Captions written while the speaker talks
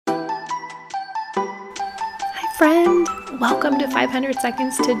friend. Welcome to 500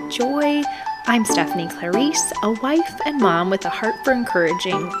 Seconds to Joy. I'm Stephanie Clarice, a wife and mom with a heart for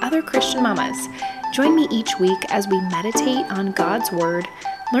encouraging other Christian mamas. Join me each week as we meditate on God's Word,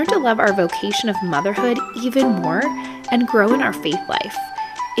 learn to love our vocation of motherhood even more, and grow in our faith life.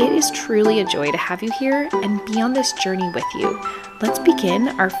 It is truly a joy to have you here and be on this journey with you. Let's begin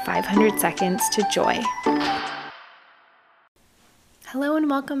our 500 Seconds to Joy. Hello and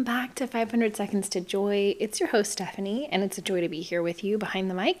welcome back to 500 Seconds to Joy. It's your host, Stephanie, and it's a joy to be here with you behind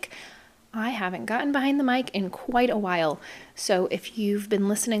the mic. I haven't gotten behind the mic in quite a while, so if you've been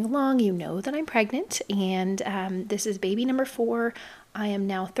listening along, you know that I'm pregnant, and this is baby number 4. I am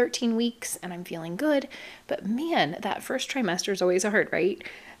now 13 weeks, and I'm feeling good, but man, that first trimester is always hard, right?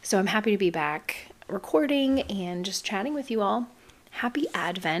 So I'm happy to be back recording and just chatting with you all. Happy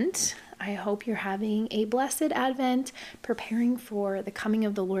Advent. I hope you're having a blessed Advent, preparing for the coming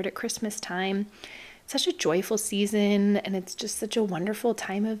of the Lord at Christmas time. It's such a joyful season, and it's just such a wonderful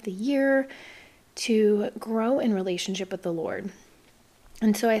time of the year to grow in relationship with the Lord.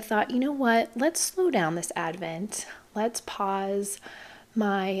 And so I thought, you know what? Let's slow down this Advent. Let's pause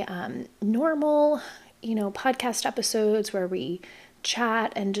my normal, podcast episodes where we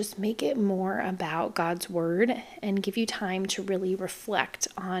chat and just make it more about God's Word and give you time to really reflect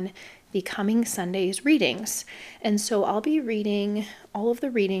on the coming Sunday's readings. And so I'll be reading all of the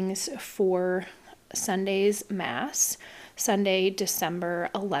readings for Sunday's Mass, Sunday, December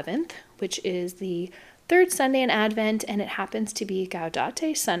 11th, which is the third Sunday in Advent, and it happens to be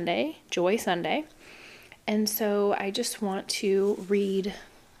Gaudete Sunday, Joy Sunday. And so I just want to read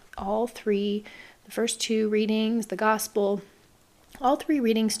all three, the first two readings, the Gospel, all three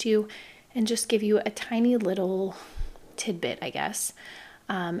readings to you, and just give you a tiny little tidbit, I guess,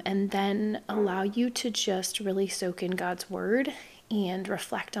 and then allow you to just really soak in God's Word and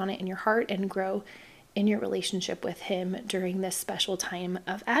reflect on it in your heart and grow in your relationship with Him during this special time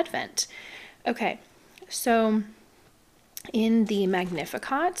of Advent. Okay, so in the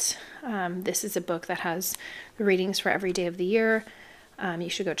Magnificat, this is a book that has the readings for every day of the year. You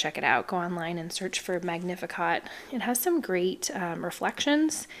should go check it out. Go online and search for Magnificat. It has some great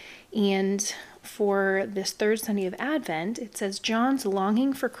reflections. And for this third Sunday of Advent, it says, John's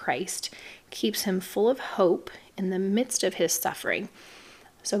longing for Christ keeps him full of hope in the midst of his suffering.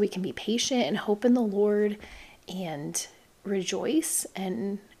 So we can be patient and hope in the Lord and rejoice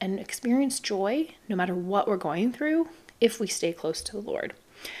and experience joy no matter what we're going through if we stay close to the Lord.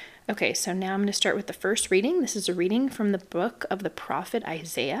 Okay, so now I'm going to start with the first reading. This is a reading from the book of the prophet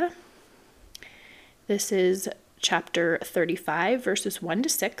Isaiah. This is chapter 35, verses 1 to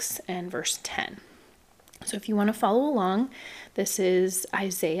 6, and verse 10. So if you want to follow along, this is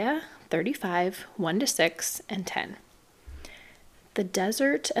Isaiah 35, 1 to 6, and 10. The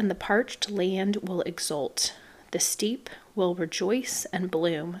desert and the parched land will exult. The steppe will rejoice and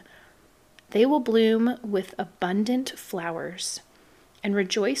bloom. They will bloom with abundant flowers and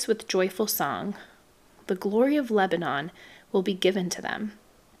rejoice with joyful song. The glory of Lebanon will be given to them,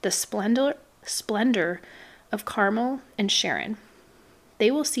 the splendor of Carmel and Sharon.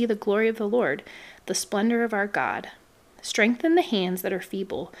 They will see the glory of the Lord, the splendor of our God. Strengthen the hands that are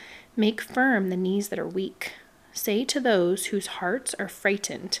feeble, make firm the knees that are weak. Say to those whose hearts are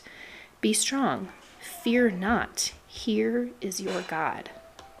frightened, be strong, fear not, here is your God.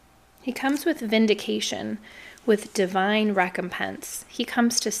 He comes with vindication, with divine recompense. He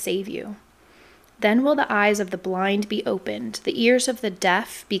comes to save you. Then will the eyes of the blind be opened, the ears of the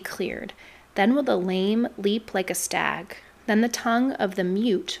deaf be cleared. Then will the lame leap like a stag. Then the tongue of the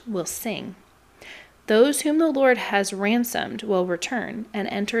mute will sing. Those whom the Lord has ransomed will return and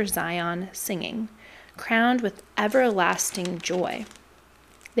enter Zion singing, crowned with everlasting joy.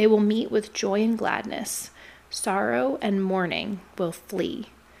 They will meet with joy and gladness. Sorrow and mourning will flee.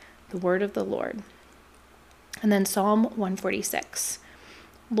 The word of the Lord. And then Psalm 146.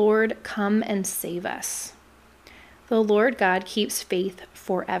 Lord, come and save us. The Lord God keeps faith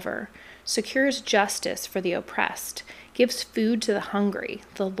forever, secures justice for the oppressed, gives food to the hungry.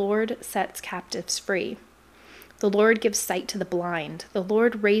 The Lord sets captives free. The Lord gives sight to the blind. The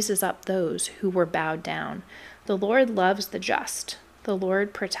Lord raises up those who were bowed down. The Lord loves the just. The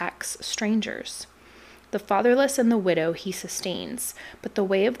Lord protects strangers. The fatherless and the widow he sustains, but the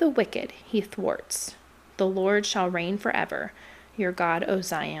way of the wicked he thwarts. The Lord shall reign forever, your God, O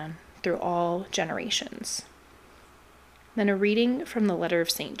Zion, through all generations. Then a reading from the letter of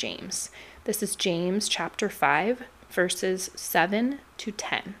St. James. This is James chapter 5, verses 7 to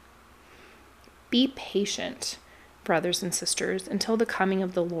 10. Be patient, brothers and sisters, until the coming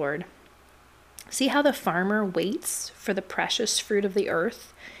of the Lord. See how the farmer waits for the precious fruit of the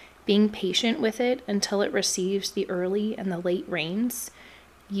earth, being patient with it until it receives the early and the late rains,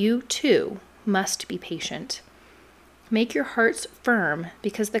 you too must be patient. Make your hearts firm,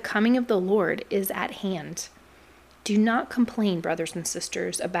 because the coming of the Lord is at hand. Do not complain, brothers and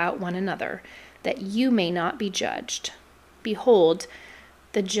sisters, about one another, that you may not be judged. Behold,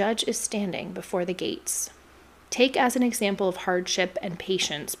 the judge is standing before the gates. Take as an example of hardship and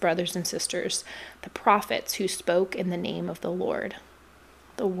patience, brothers and sisters, the prophets who spoke in the name of the Lord.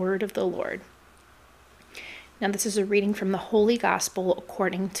 The word of the Lord. Now, this is a reading from the Holy Gospel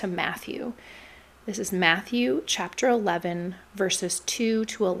according to Matthew. This is Matthew chapter 11, verses 2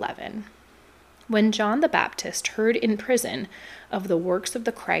 to 11. When John the Baptist heard in prison of the works of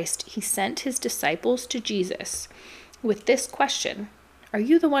the Christ, he sent his disciples to Jesus with this question: "Are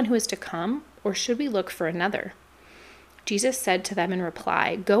you the one who is to come, or should we look for another?" Jesus said to them in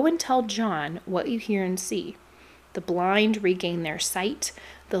reply, "Go and tell John what you hear and see. The blind regain their sight,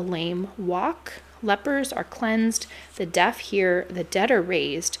 the lame walk, lepers are cleansed, the deaf hear, the dead are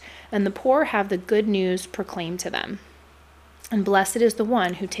raised, and the poor have the good news proclaimed to them. And blessed is the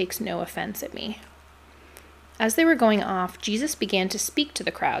one who takes no offense at me." As they were going off, Jesus began to speak to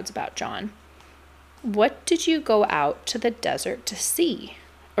the crowds about John. "What did you go out to the desert to see?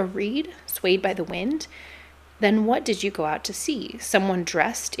 A reed swayed by the wind? Then what did you go out to see? Someone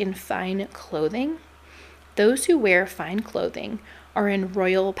dressed in fine clothing? Those who wear fine clothing are in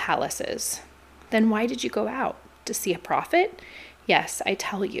royal palaces. Then why did you go out? To see a prophet? Yes, I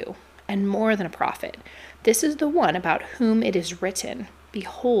tell you, and more than a prophet. This is the one about whom it is written,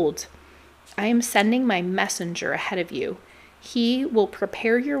 'Behold, I am sending my messenger ahead of you. He will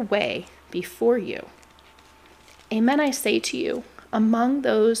prepare your way before you.' Amen, I say to you, among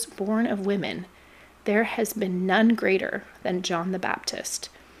those born of women, there has been none greater than John the Baptist.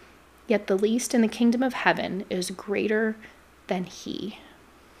 Yet the least in the kingdom of heaven is greater than he."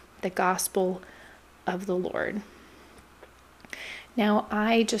 The Gospel of the Lord. Now,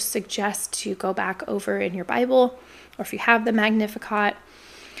 I just suggest to go back over in your Bible, or if you have the Magnificat,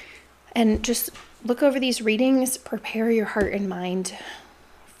 and just look over these readings, prepare your heart and mind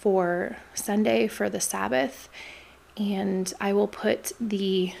for Sunday, for the Sabbath, and I will put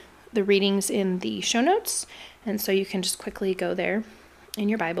the readings in the show notes, and so you can just quickly go there in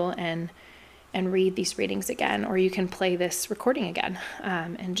your Bible and read these readings again, or you can play this recording again,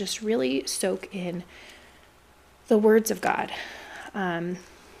 and just really soak in the words of God.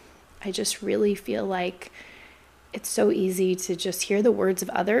 I just really feel like it's so easy to just hear the words of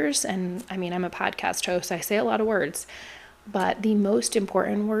others, and I mean, I'm a podcast host, so I say a lot of words, but the most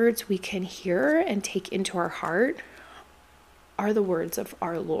important words we can hear and take into our heart are the words of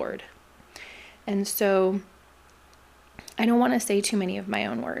our Lord. And so I don't want to say too many of my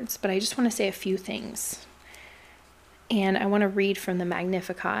own words, but I just want to say a few things. And I want to read from the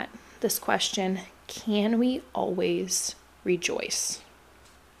Magnificat this question: can we always rejoice?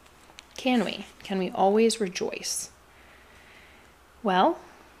 Can we? Can we always rejoice? Well,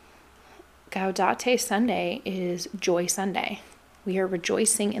 Gaudete Sunday is Joy Sunday. We are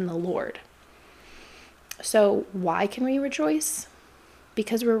rejoicing in the Lord. So why can we rejoice?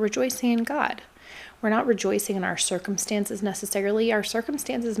 Because we're rejoicing in God. We're not rejoicing in our circumstances necessarily. Our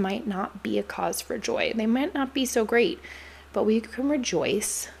circumstances might not be a cause for joy. They might not be so great, but we can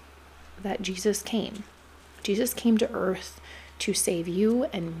rejoice that Jesus came. Jesus came to earth to save you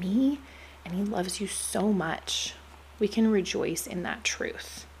and me, and he loves you so much. We can rejoice in that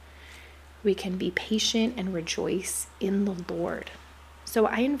truth. We can be patient and rejoice in the Lord. So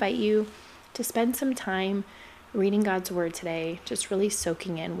I invite you to spend some time reading God's word today, just really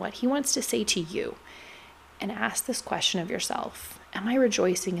soaking in what he wants to say to you, and ask this question of yourself: am I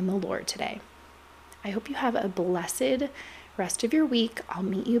rejoicing in the Lord today? I hope you have a blessed rest of your week. I'll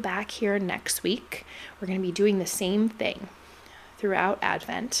meet you back here next week. We're going to be doing the same thing throughout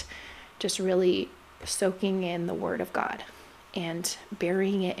Advent, just really soaking in the word of God and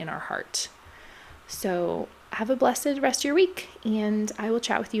burying it in our heart. So have a blessed rest of your week, and I will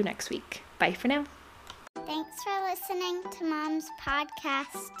chat with you next week. Bye for now. Thanks for listening to Mom's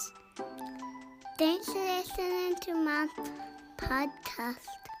podcast. Thanks for listening to Mom's podcast.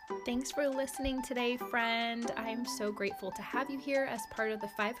 Thanks for listening today, friend. I'm so grateful to have you here as part of the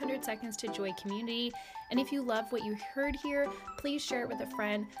 500 Seconds to Joy community. And if you love what you heard here, please share it with a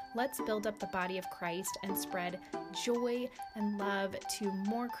friend. Let's build up the body of Christ and spread joy and love to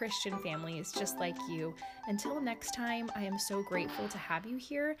more Christian families just like you. Until next time, I am so grateful to have you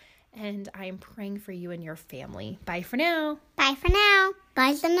here, and I am praying for you and your family. Bye for now. Bye for now.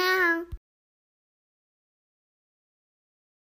 Bye for now.